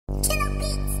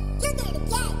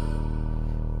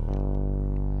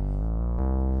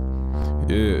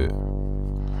Yeah,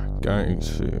 gang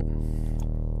shit.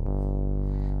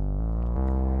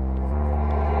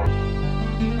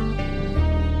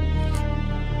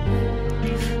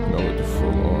 Know what the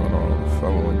fuck going on? If I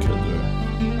wanna kill that.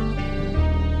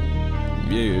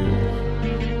 Yeah.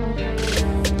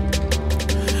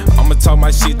 I'ma talk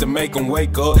my shit to make him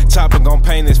wake up. Chopper gon'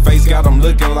 paint his face, got him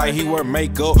looking like he wear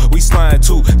makeup. We sliding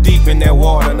too deep in that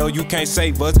water, no you can't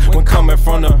save us. When coming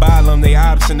from the bottom, they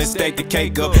option to stack the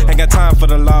cake up. Ain't got time for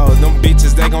the laws, them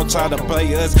bitches they gon' try to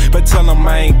play us. But tell them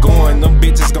I ain't going, them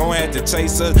bitches gon' have to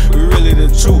chase us. We really the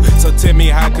truth, so tell me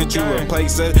how could you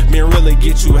replace us? Me really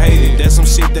get you hated, that's some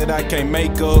shit that I can't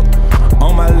make up.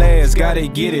 On my last, gotta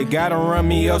get it, gotta run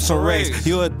me up some racks.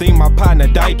 You would think my partner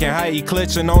Dyke and how he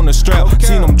clutching on the strap.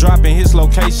 Seen him dropping his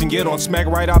location, get on smack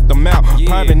right off the mouth.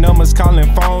 Private numbers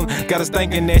calling phone, got us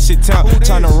thinking that shit out.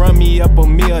 Tryna run me up a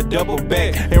meal, double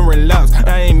back and relax.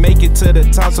 I ain't make it to the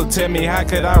top, so tell me how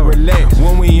could I relax?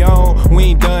 When we on, we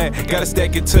ain't done, gotta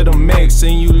stack it to the max.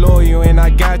 And you loyal and I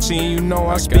got you, and you know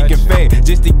I'm speaking fact.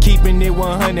 Just to keeping it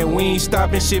 100, we ain't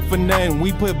stopping shit for nothing.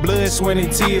 We put blood, sweat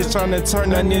and tears, tryna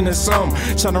turn nothing into something.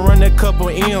 Tryna run a couple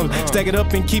M's, stack it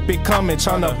up and keep it coming.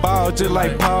 Tryna ball just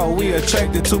like Paul, we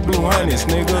attracted to blue hunnids,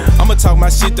 nigga. I'ma talk my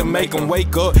shit to make him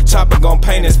wake up. Chopper gon'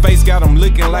 paint his face, got him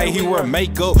looking like he wear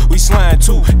makeup. We sliding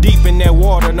too deep in that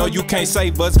water, no you can't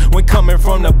save us. When coming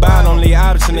from the bottom, the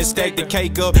option is stack the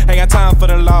cake up. Ain't got time for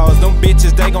the laws, them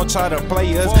bitches they gon' try to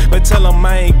play us. But tell them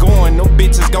I ain't going, them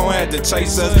bitches gon' have to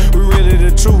chase us. We really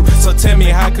the truth, so tell me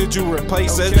how could you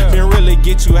replace us? Can really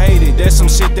get you hated, that's some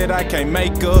shit that I can't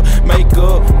make up.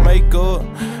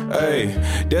 Hey,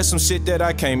 that's some shit that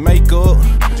I can't make up.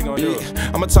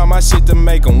 Yeah. I'ma talk my shit to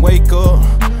make him wake up.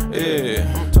 Yeah,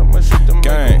 I'ma talk my shit to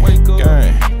make him wake up.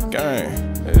 Gang, gang,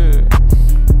 yeah.